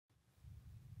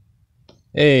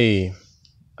Hey,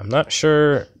 I'm not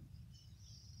sure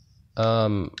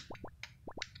um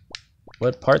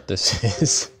what part this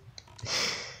is.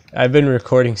 I've been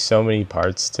recording so many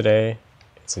parts today.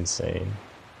 It's insane.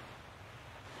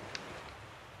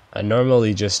 I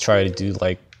normally just try to do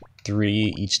like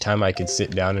 3 each time I could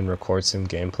sit down and record some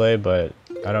gameplay, but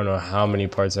I don't know how many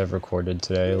parts I've recorded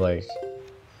today, like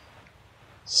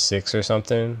 6 or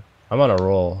something. I'm on a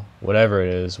roll, whatever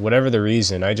it is, whatever the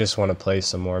reason. I just want to play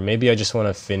some more. Maybe I just want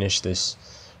to finish this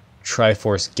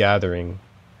Triforce Gathering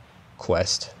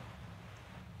quest.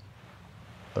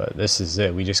 But this is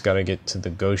it. We just gotta get to the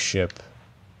ghost ship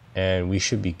and we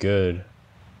should be good.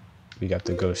 We got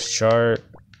the ghost chart.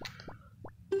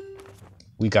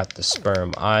 We got the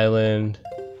sperm island.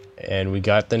 And we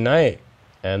got the night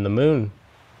and the moon,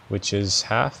 which is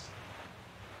half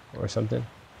or something.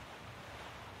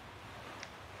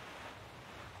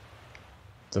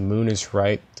 The moon is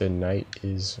right, the night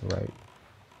is right.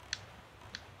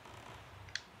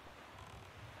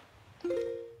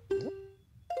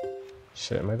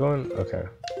 Shit, am I going? Okay.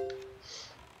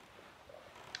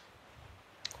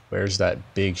 Where's that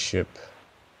big ship?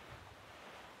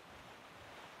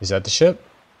 Is that the ship?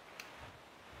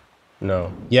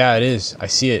 No. Yeah, it is. I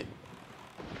see it.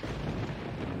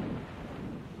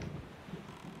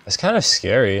 That's kind of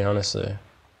scary, honestly.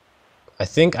 I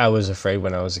think I was afraid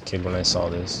when I was a kid when I saw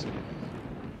this.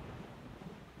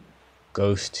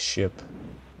 Ghost ship.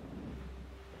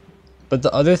 But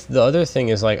the other thing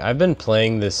is, like, I've been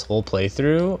playing this whole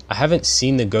playthrough. I haven't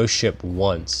seen the ghost ship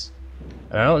once.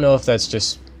 And I don't know if that's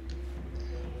just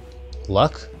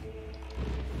luck.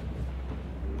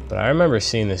 But I remember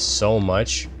seeing this so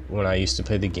much when I used to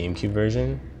play the GameCube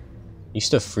version. It used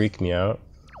to freak me out.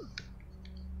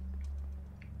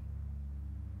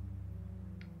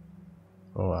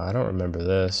 Oh, I don't remember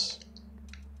this.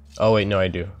 Oh wait, no, I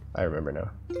do. I remember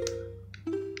now.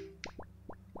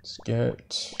 Let's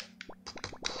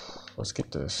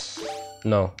get this.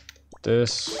 No.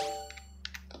 This.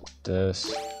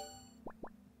 This.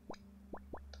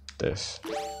 This.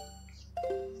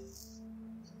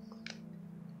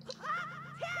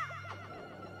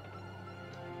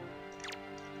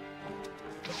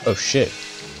 Oh shit.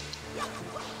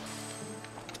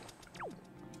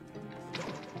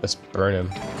 Let's burn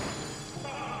him.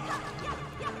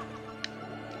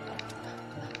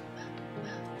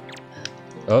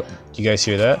 Oh, do you guys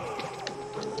hear that?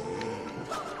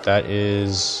 That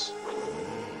is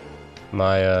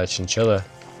my chinchilla.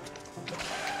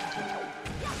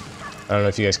 I don't know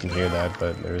if you guys can hear that,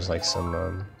 but there's like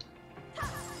some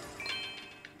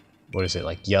what is it,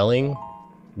 like yelling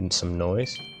and some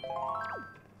noise?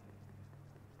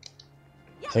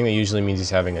 I think that usually means he's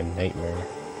having a nightmare,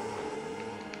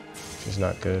 which is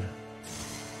not good.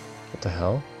 What the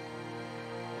hell?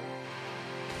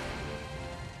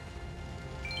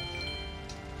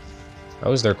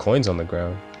 How is there coins on the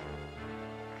ground?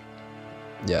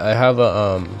 Yeah, I have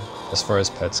a as far as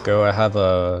pets go, I have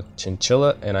a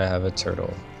chinchilla and I have a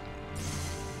turtle.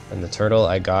 And the turtle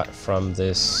I got from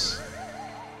this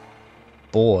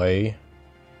boy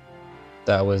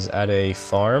that was at a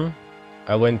farm.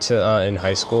 I went to in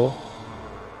high school.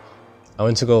 I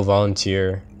went to go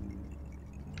volunteer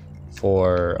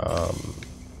for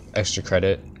extra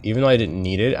credit. Even though I didn't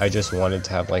need it, I just wanted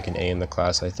to have like an A in the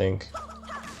class, I think.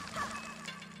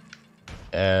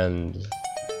 And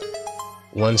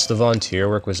once the volunteer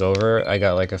work was over, I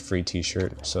got like a free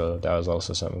t-shirt, so that was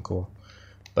also something cool.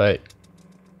 But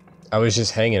I was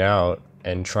just hanging out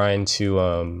and trying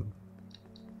to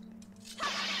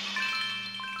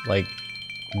like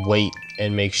wait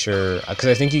and make sure, because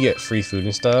I think you get free food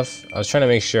and stuff. I was trying to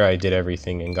make sure I did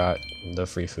everything and got the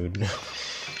free food.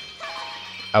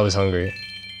 I was hungry.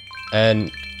 And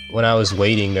when I was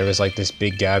waiting, there was like this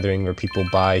big gathering where people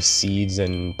buy seeds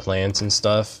and plants and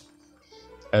stuff.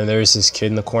 And there was this kid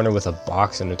in the corner with a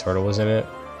box and a turtle was in it.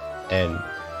 And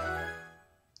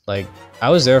like, I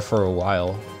was there for a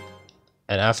while.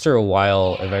 And after a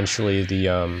while, eventually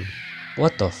the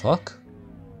what the fuck?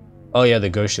 Oh yeah, the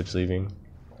ghost ship's leaving.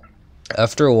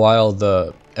 After a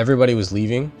while, everybody was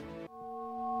leaving.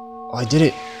 Oh, I did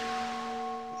it.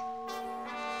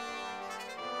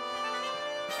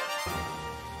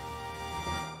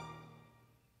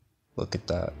 Look at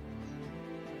that.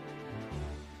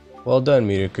 Well done,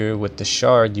 Miruku. With the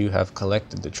shard you have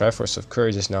collected, the Triforce of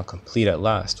Courage is now complete at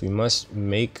last. We must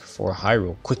make for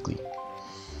Hyrule quickly.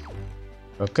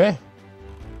 Okay.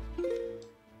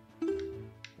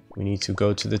 We need to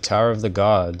go to the Tower of the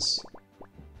Gods.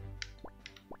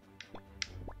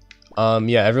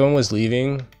 Yeah, everyone was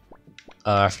leaving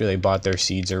after they bought their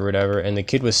seeds or whatever, and the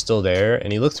kid was still there,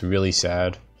 and he looked really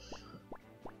sad.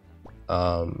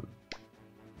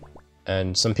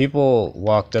 And some people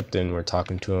walked up and were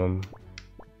talking to him,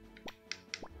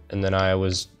 and then I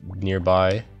was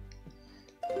nearby,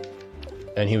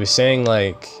 and he was saying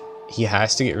like he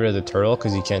has to get rid of the turtle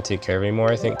because he can't take care of it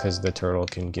anymore, I think, because the turtle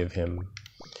can give him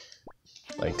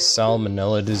like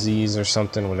salmonella disease or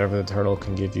something, whatever the turtle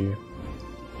can give you,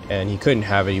 and he couldn't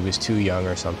have it, he was too young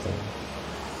or something,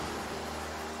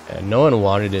 and no one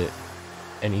wanted it,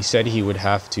 and he said he would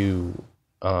have to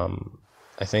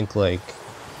I think like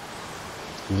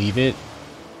leave it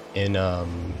in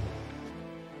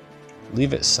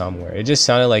leave it somewhere. It just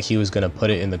sounded like he was gonna put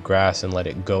it in the grass and let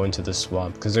it go into the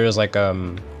swamp, because there was like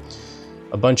a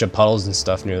bunch of puddles and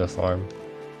stuff near the farm,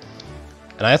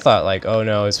 and I thought like, oh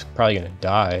no, it's probably gonna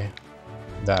die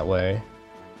that way.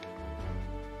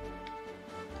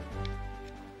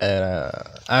 And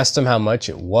asked him how much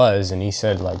it was, and he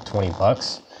said like 20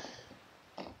 bucks.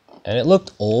 And it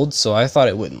looked old, so I thought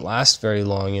it wouldn't last very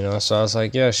long, you know, so I was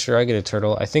like, yeah, sure, I get a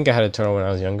turtle. I think I had a turtle when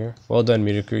I was younger. Well done,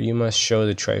 Miraku. You must show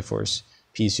the Triforce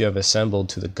piece you have assembled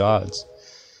to the gods.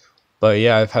 But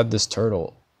yeah, I've had this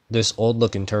turtle, this old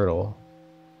looking turtle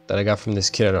that I got from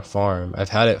this kid at a farm. I've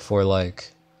had it for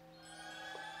like,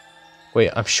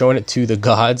 wait, I'm showing it to the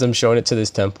gods, I'm showing it to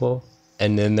this temple,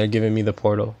 and then they're giving me the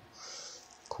portal.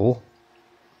 Cool.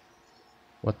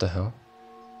 What the hell?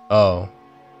 Oh.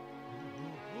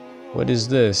 What is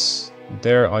this?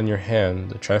 There on your hand,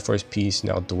 the Triforce piece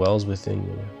now dwells within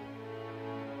you.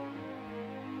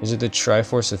 Is it the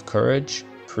Triforce of Courage?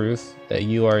 Proof that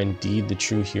you are indeed the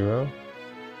true hero?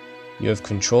 You have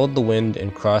controlled the wind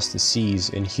and crossed the seas,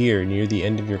 and here, near the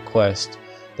end of your quest,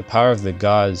 the power of the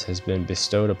gods has been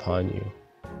bestowed upon you.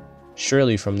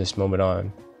 Surely from this moment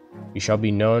on, you shall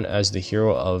be known as the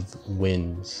hero of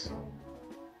winds.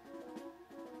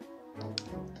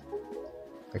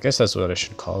 I guess that's what I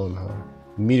should call him, huh?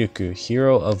 Miraku,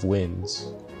 hero of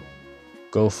winds.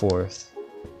 Go forth.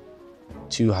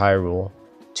 To Hyrule.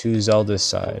 To Zelda's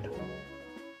side.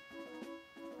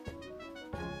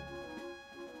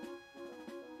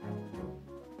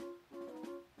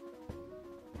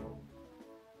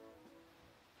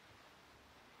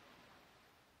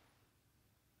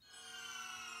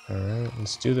 Alright,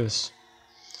 let's do this.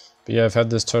 But yeah, I've had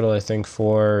this turtle, I think,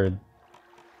 for...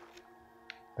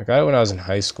 I got it when I was in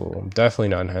high school. I'm definitely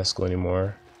not in high school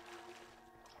anymore.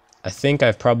 I think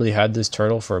I've probably had this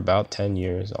turtle for about 10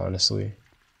 years, honestly.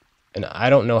 And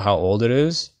I don't know how old it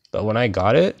is, but when I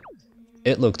got it,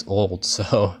 it looked old,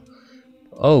 so...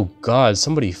 Oh god,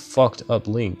 somebody fucked up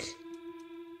Link.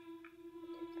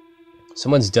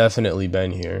 Someone's definitely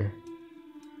been here.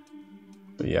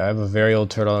 But yeah, I have a very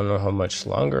old turtle. I don't know how much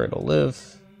longer it'll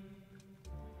live.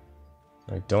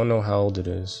 I don't know how old it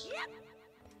is.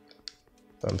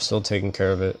 But I'm still taking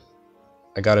care of it.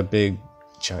 I got a big,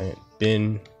 giant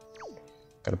bin.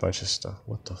 Got a bunch of stuff.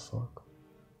 What the fuck?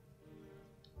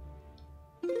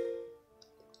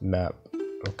 Map.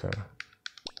 Okay.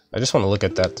 I just want to look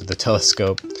at that through the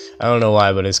telescope. I don't know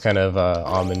why, but it's kind of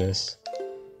ominous.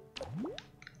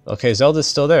 Okay, Zelda's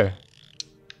still there.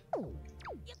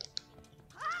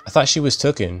 I thought she was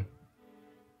taken.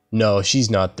 No, she's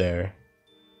not there.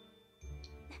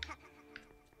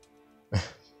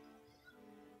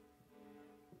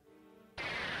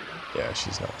 Yeah,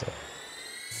 she's not there.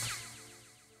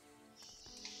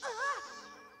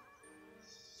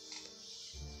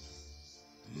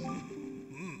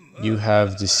 You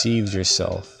have deceived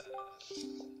yourself.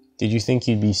 Did you think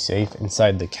you'd be safe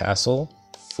inside the castle?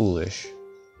 Foolish.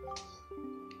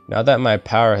 Now that my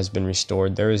power has been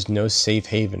restored, there is no safe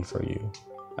haven for you.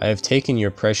 I have taken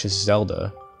your precious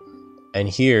Zelda, and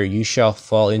here you shall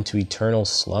fall into eternal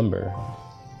slumber.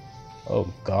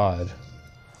 Oh god.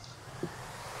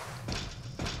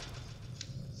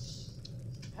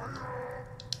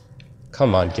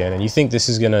 Come on, Ganon. You think this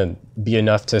is gonna be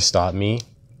enough to stop me?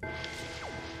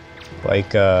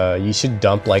 Like, you should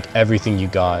dump, like, everything you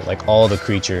got. Like, all the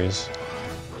creatures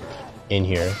in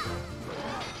here.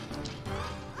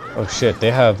 Oh shit,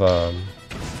 they have,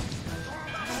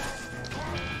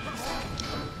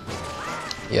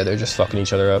 yeah, they're just fucking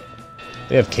each other up.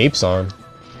 They have capes on.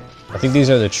 I think these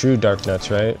are the true Dark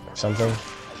Nuts, right? Or something.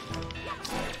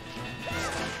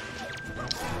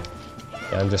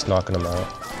 Yeah, I'm just knocking them out.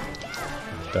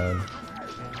 Done.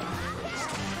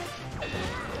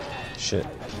 Shit.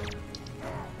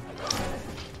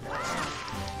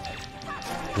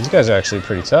 These guys are actually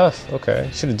pretty tough. Okay,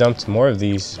 should have dumped more of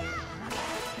these.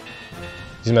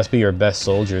 These must be your best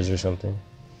soldiers or something.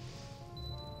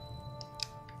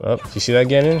 Oh, do you see that,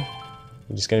 Ganon?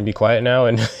 You're just gonna be quiet now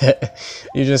and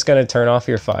you're just gonna turn off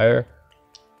your fire?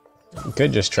 You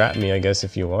could just trap me, I guess,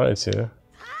 if you wanted to.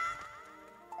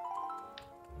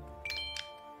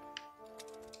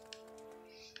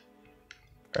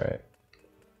 Alright.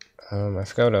 I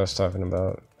forgot what I was talking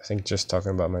about. I think just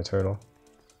talking about my turtle.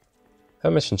 I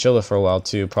haven't met Chinchilla for a while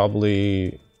too.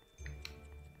 Probably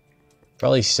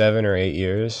 7 or 8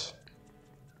 years.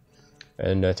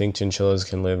 And I think chinchillas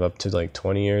can live up to like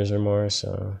 20 years or more,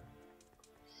 so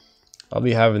I'll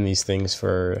be having these things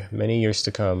for many years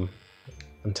to come.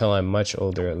 Until I'm much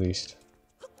older, at least.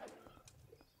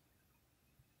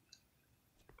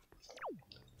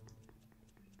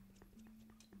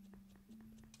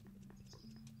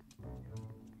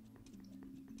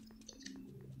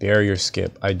 Barrier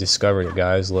skip. I discovered it,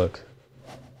 guys. Look.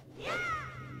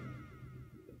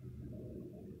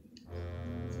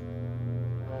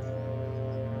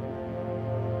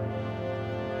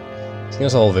 I think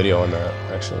there's a whole video on that,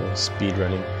 actually. Speed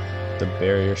running the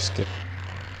barrier skip.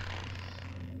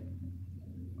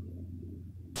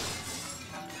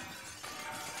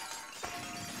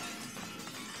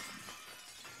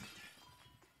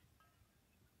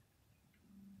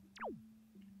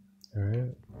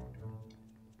 Alright.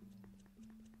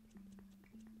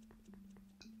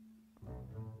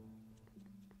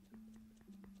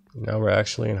 Now we're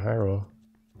actually in Hyrule.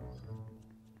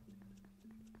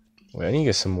 Wait, I need to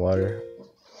get some water.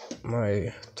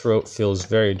 My throat feels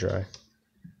very dry.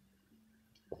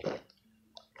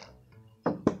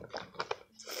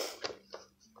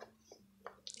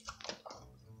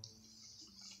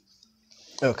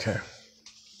 Okay.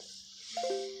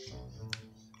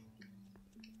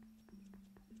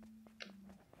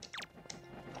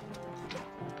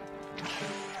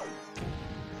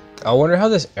 I wonder how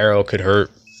this arrow could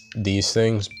hurt these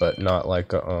things, but not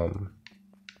like a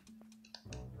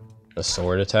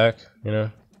sword attack, you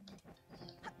know?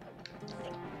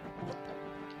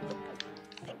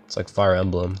 It's like Fire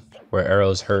Emblem, where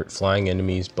arrows hurt flying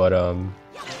enemies, but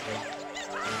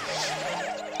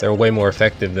they're way more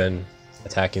effective than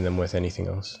attacking them with anything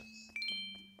else.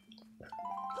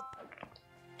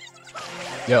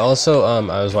 Yeah, also,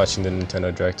 I was watching the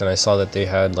Nintendo Direct and I saw that they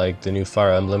had like the new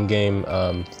Fire Emblem game,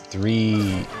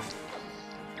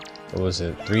 what was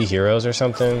it, 3 Heroes or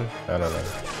something? I don't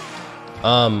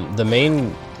know. The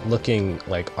main looking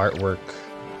like artwork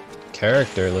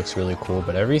character looks really cool,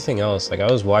 but everything else, like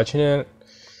I was watching it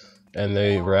and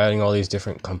they were adding all these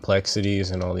different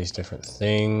complexities and all these different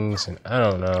things, and I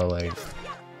don't know, like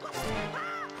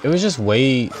it was just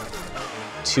way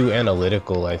too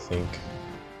analytical, I think,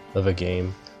 of a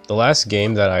game. The last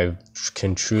game that I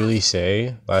can truly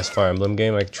say, last Fire Emblem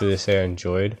game I can truly say I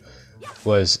enjoyed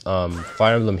was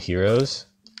Fire Emblem Heroes.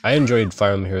 I enjoyed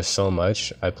Fire Emblem Heroes so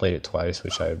much. I played it twice,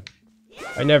 which I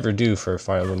never do for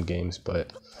Fire Emblem games,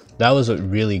 but that was what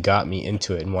really got me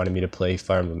into it and wanted me to play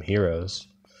Fire Emblem Heroes.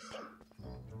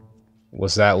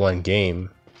 Was that one game.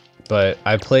 But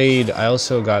I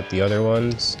also got the other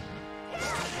ones.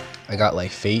 I got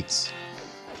like Fates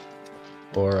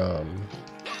or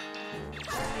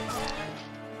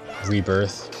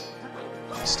Rebirth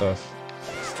stuff.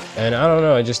 And I don't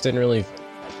know, I just didn't really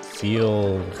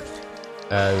feel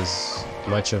as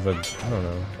much of a, I don't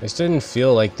know, I just didn't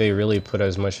feel like they really put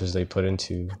as much as they put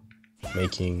into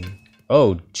making,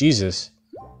 oh Jesus,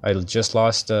 I just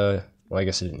lost, well I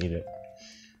guess I didn't need it.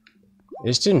 It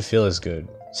just didn't feel as good.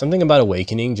 Something about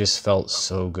Awakening just felt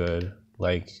so good.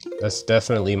 Like, that's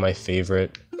definitely my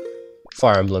favorite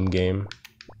Fire Emblem game.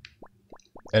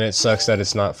 And it sucks that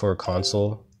it's not for a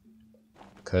console,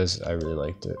 because I really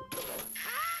liked it.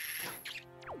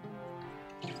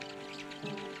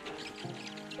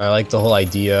 I like the whole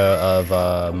idea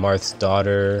of Marth's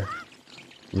daughter,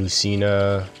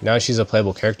 Lucina. Now she's a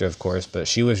playable character, of course, but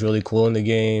she was really cool in the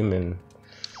game, and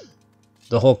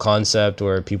the whole concept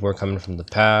where people were coming from the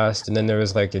past, and then there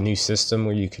was like a new system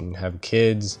where you can have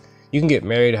kids. You can get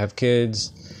married, have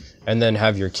kids, and then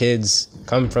have your kids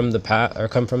come from the past or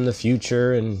come from the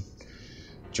future and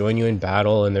join you in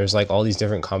battle, and there's like all these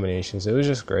different combinations. It was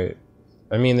just great.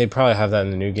 I mean, they probably have that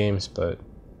in the new games, but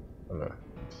I don't know.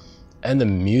 And the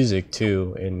music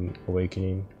too in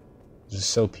Awakening, just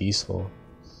so peaceful.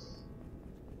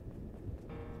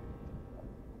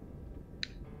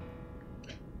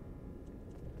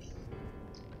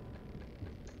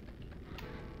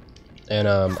 And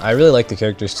I really like the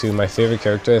characters too. My favorite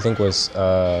character I think was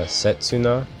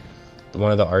Setsuna,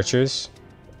 one of the archers.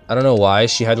 I don't know why,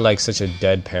 she had like such a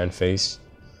deadpan face,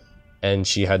 and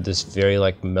she had this very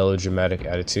like melodramatic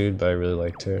attitude, but I really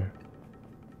liked her.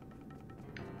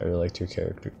 I really liked her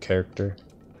character.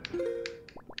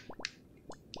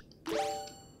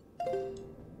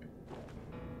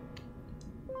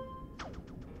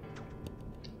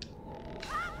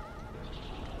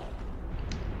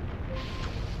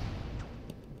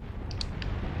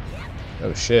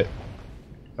 Oh shit,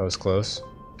 that was close.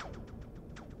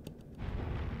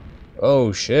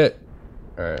 Oh shit.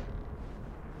 Alright.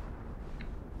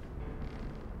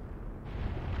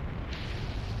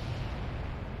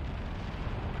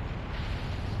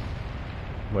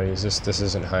 Wait, is this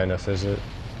isn't high enough, is it?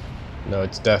 No,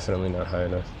 it's definitely not high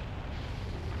enough.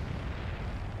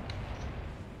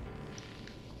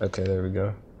 Okay, there we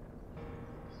go.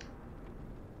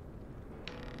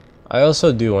 I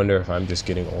also do wonder if I'm just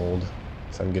getting old.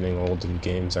 If I'm getting old and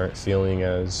games aren't feeling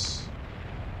as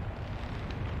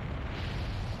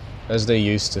they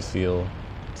used to feel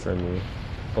for me.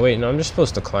 Oh wait, no, I'm just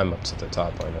supposed to climb up to the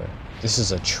top, aren't I? This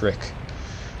is a trick.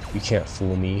 You can't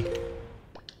fool me.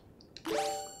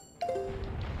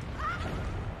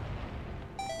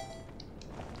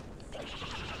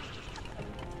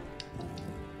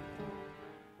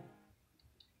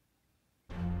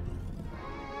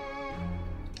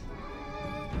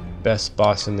 Best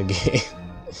boss in the game.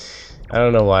 I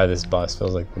don't know why this boss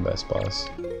feels like the best boss.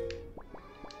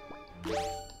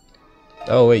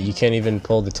 Oh wait, you can't even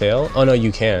pull the tail? Oh no,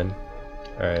 you can.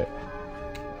 Alright.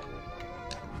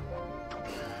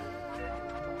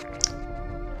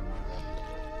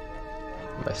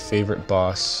 My favorite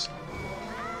boss.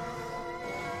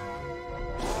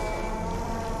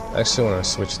 I actually want to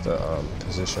switch the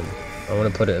position. I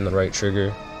want to put it in the right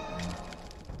trigger.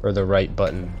 Or the right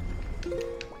button.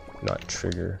 Not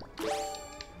trigger.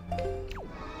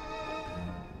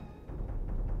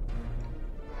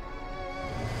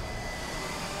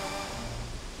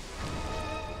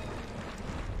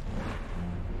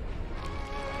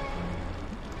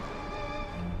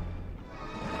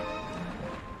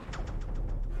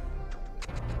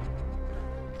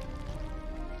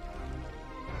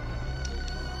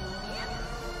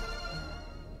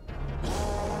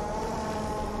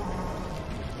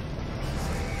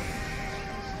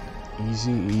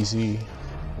 Easy, easy.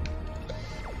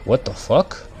 What the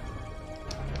fuck?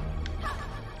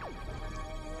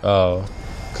 Oh.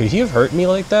 Could he have hurt me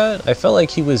like that? I felt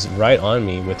like he was right on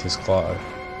me with his claw. It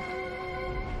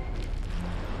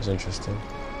was interesting.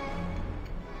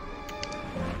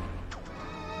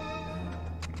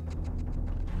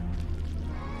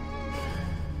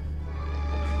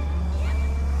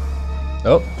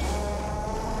 Oh.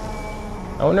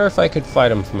 I wonder if I could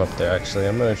fight him from up there, actually.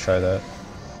 I'm gonna try that.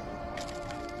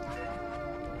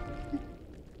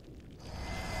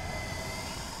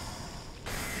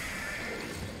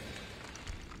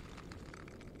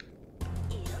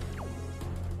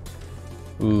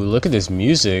 Ooh, look at this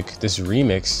music, this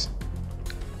remix.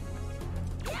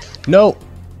 No!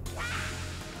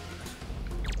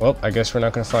 Well, I guess we're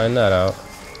not gonna find that out.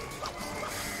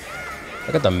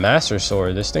 Look at the Master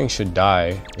Sword. This thing should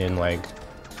die in like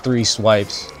 3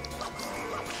 swipes.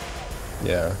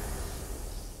 Yeah.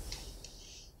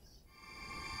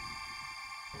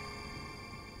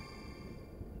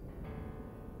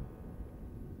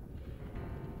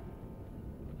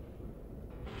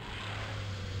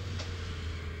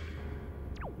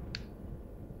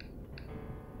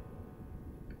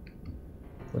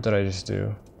 What did I just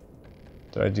do?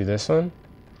 Did I do this one?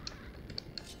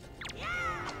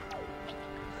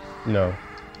 No,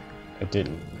 I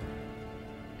didn't.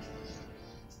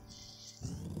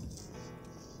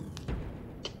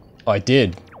 Oh, I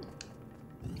did.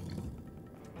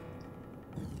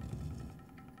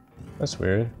 That's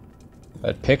weird.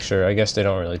 That picture, I guess they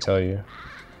don't really tell you.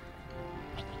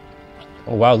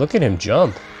 Oh wow, look at him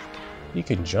jump. He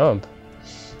can jump.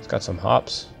 He's got some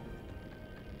hops.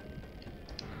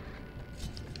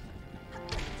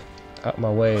 Out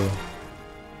my way.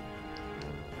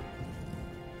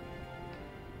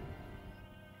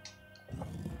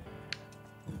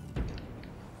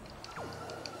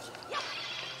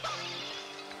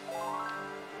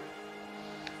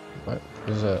 What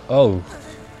is that? Oh,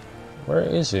 where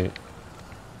is it?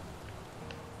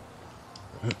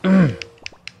 I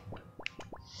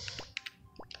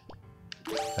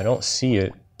don't see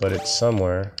it, but it's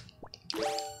somewhere.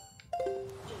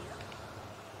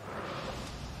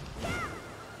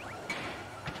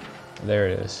 There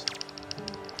it is.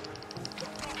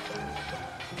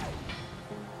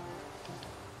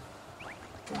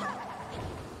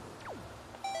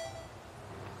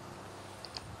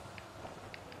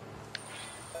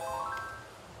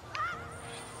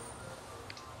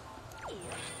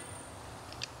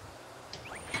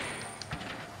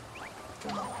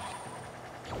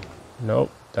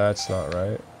 Nope, that's not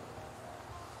right.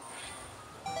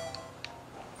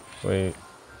 Wait.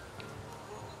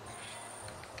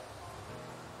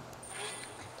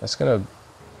 That's gonna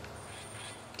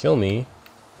kill me.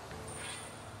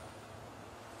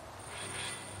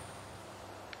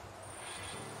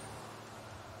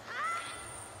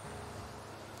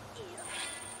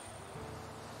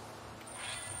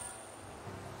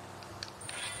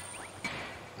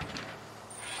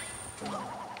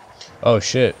 Oh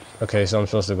shit. Okay, so I'm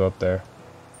supposed to go up there.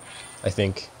 I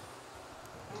think.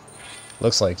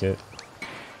 Looks like it.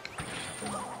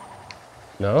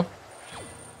 No?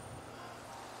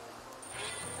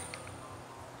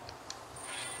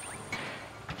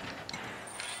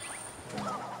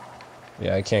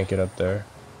 Yeah, I can't get up there.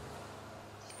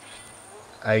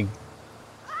 I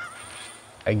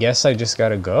guess I just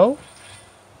gotta go?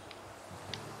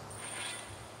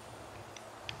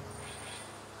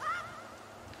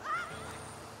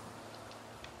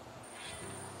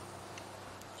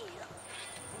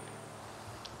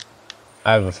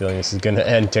 I have a feeling this is gonna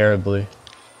end terribly.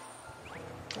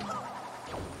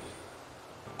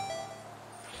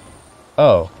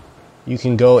 Oh, you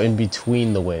can go in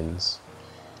between the winds.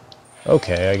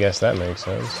 Okay, I guess that makes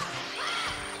sense.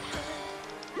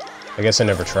 I guess I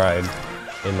never tried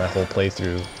in my whole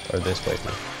playthrough, or this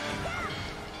playthrough.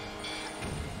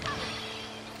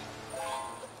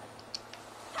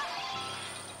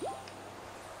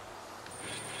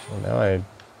 Well, now I...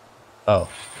 Oh.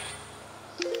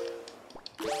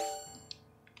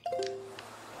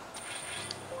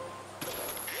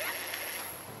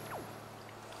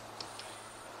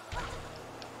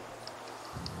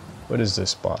 What is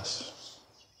this boss?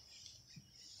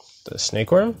 The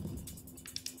snake worm?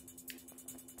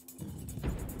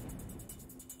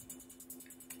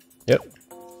 Yep.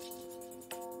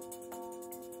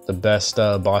 The best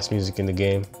boss music in the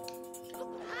game.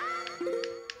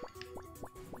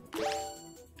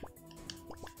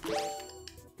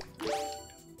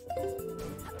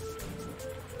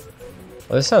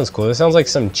 Oh, this sounds cool. This sounds like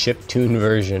some chiptune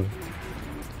version.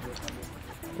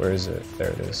 Where is it? There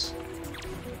it is.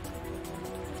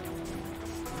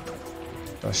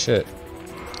 Oh shit.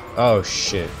 Oh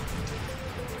shit.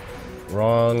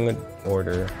 Wrong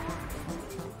order.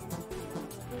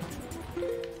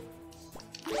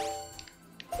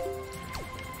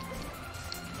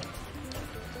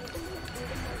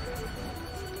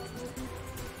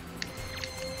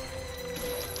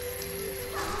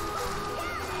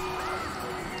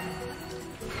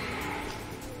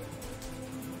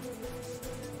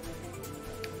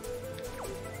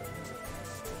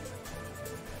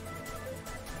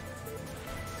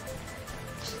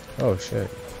 Oh shit.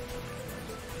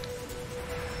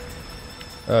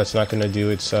 Oh, it's not gonna do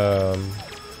its fuck.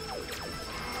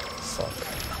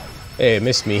 Hey, it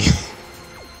missed me.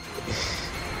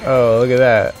 Oh, look at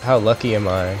that. How lucky am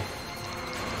I?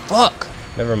 Fuck!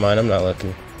 Never mind, I'm not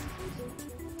lucky.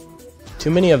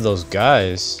 Too many of those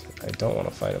guys. I don't want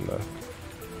to fight them though.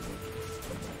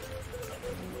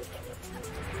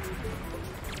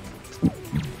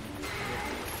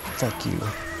 Fuck you.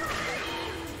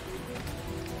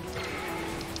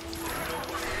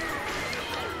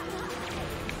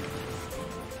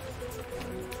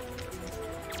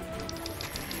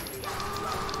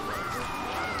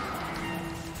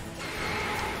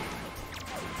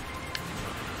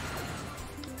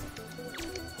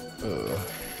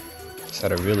 Just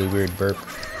had a really weird burp.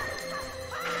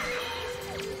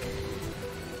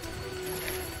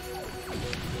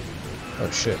 Oh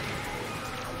shit.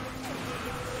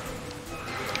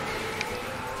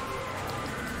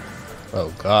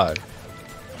 Oh god.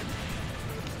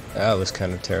 That was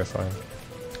kind of terrifying.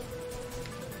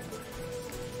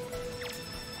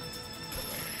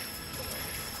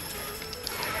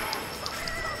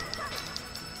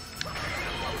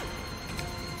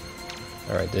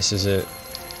 Alright, this is it.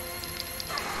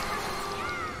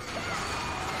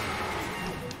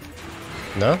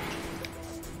 No?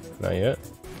 Not yet.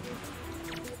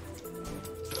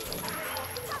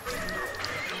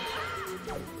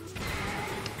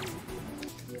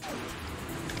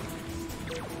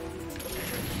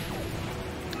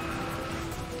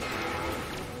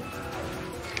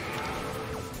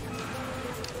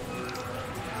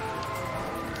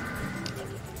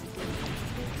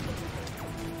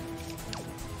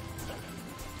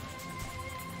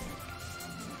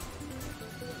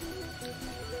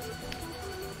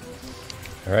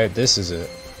 Alright, this is it.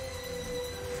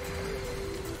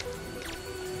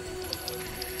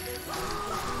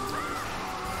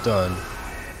 Done.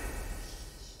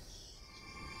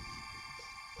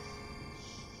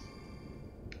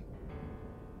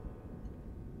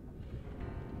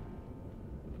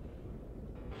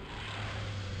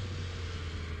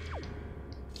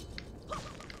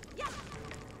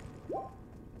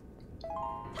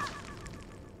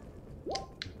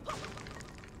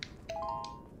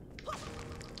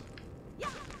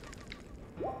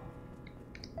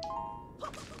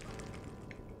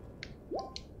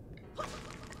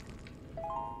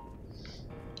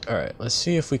 Alright, let's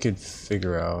see if we could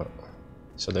figure out.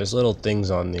 So there's little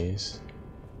things on these.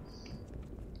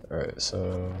 Alright,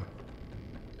 so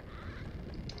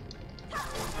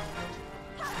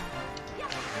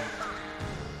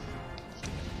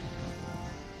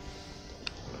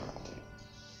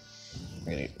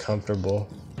Get comfortable.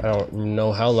 I don't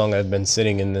know how long I've been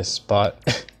sitting in this spot.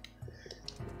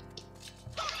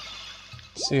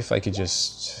 See if I could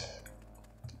just...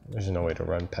 There's no way to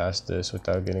run past this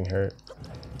without getting hurt.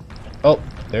 Oh,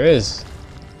 there is.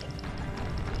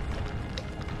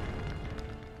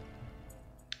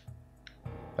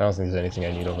 I don't think there's anything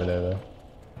I need over there though.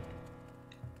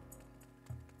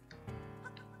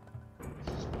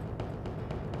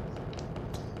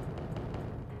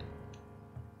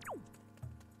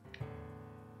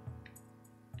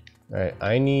 Alright,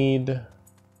 I need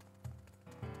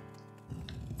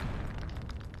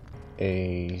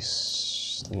a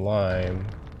slime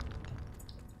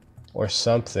or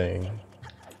something.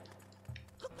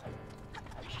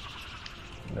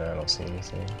 No, I don't see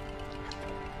anything.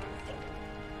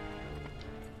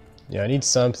 Yeah, I need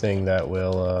something that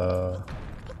will,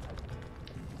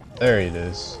 there it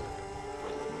is.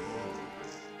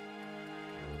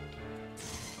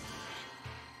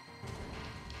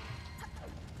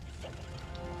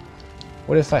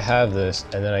 What if I have this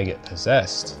and then I get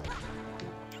possessed?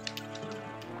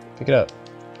 Pick it up.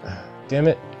 Damn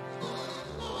it.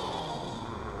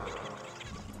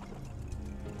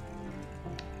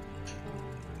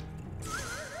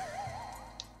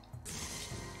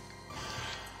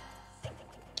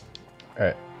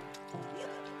 Alright.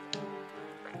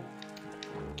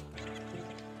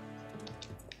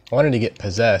 I wanted to get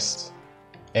possessed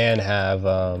and have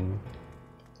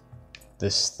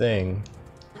this thing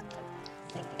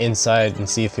inside and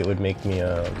see if it would make me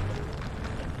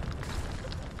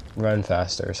run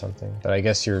faster or something. But I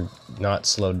guess you're not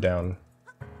slowed down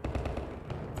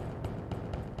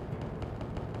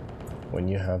when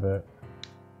you have it.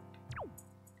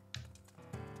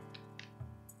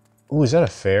 Ooh, is that a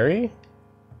fairy?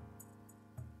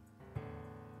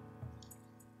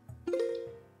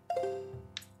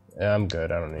 Yeah, I'm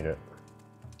good. I don't need it.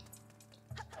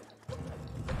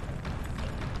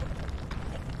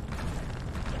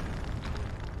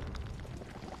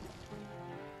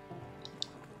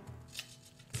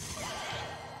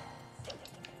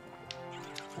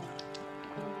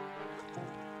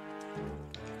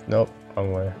 Nope,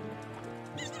 wrong way.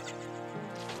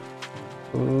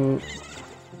 Ooh.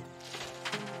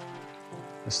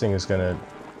 This thing is gonna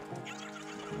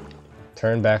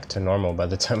turn back to normal by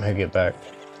the time I get back.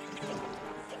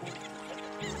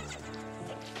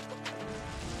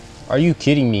 Are you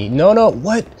kidding me? No, no,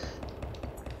 what?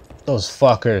 Those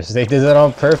fuckers, they did that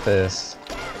on purpose.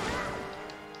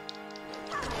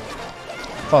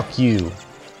 Fuck you.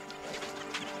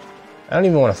 I don't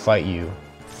even want to fight you.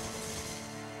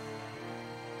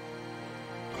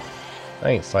 I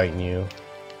ain't fighting you.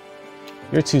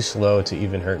 You're too slow to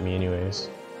even hurt me anyways.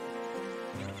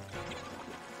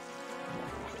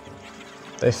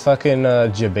 They fucking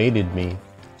jebaited me.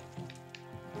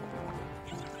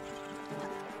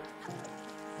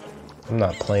 I'm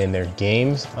not playing their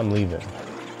games. I'm leaving.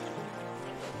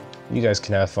 You guys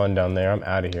can have fun down there. I'm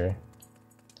out of here.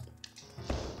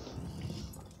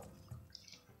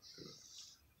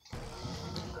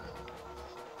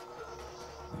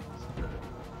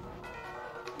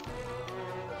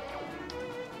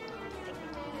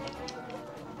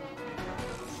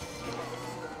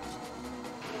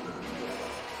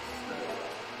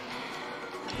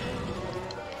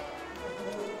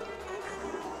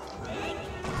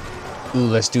 Ooh,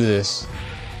 let's do this.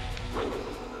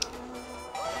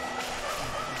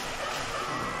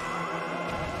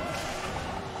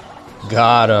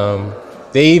 Got him.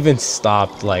 They even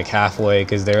stopped like halfway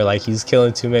because they were like, he's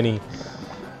killing too many.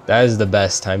 That is the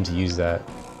best time to use that.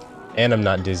 And I'm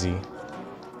not dizzy.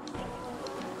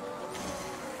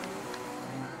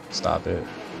 Stop it.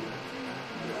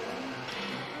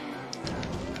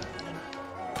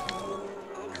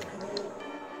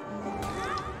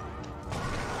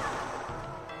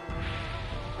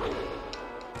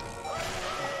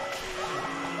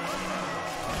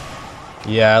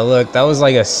 Yeah, look, that was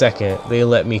like a second. They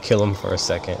let me kill him for a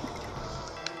second.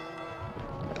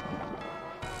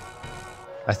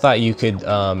 I thought you could,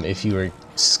 if you were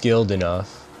skilled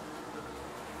enough,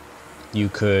 you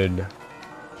could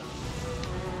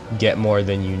get more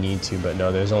than you need to, but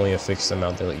no, there's only a fixed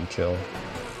amount they let you kill.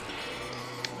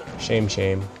 Shame,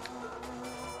 shame.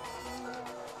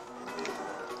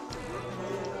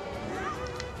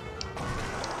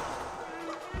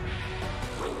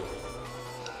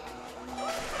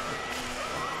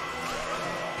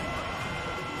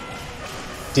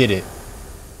 Did it.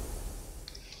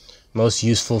 Most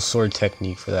useful sword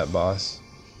technique for that boss.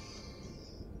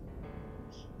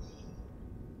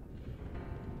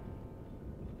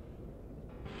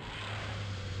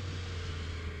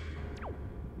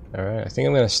 Alright, I think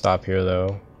I'm gonna stop here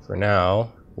though. for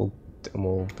now,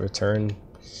 we'll return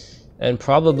and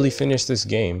probably finish this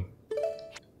game.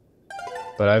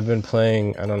 But I've been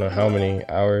playing, I don't know how many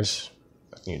hours.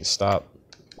 I need to stop.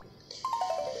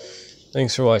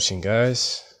 Thanks for watching,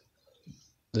 guys.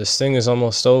 This thing is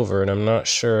almost over, and I'm not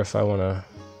sure if I want to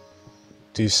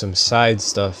do some side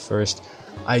stuff first.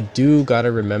 I do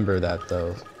gotta remember that,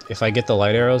 though. If I get the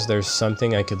light arrows, there's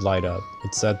something I could light up.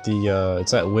 It's at the,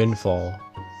 it's at Windfall,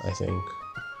 I think.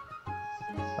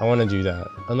 I want to do that.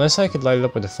 Unless I could light it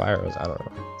up with the fire arrows, I don't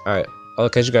know. Alright, I'll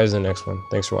catch you guys in the next one.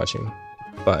 Thanks for watching.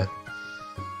 Bye.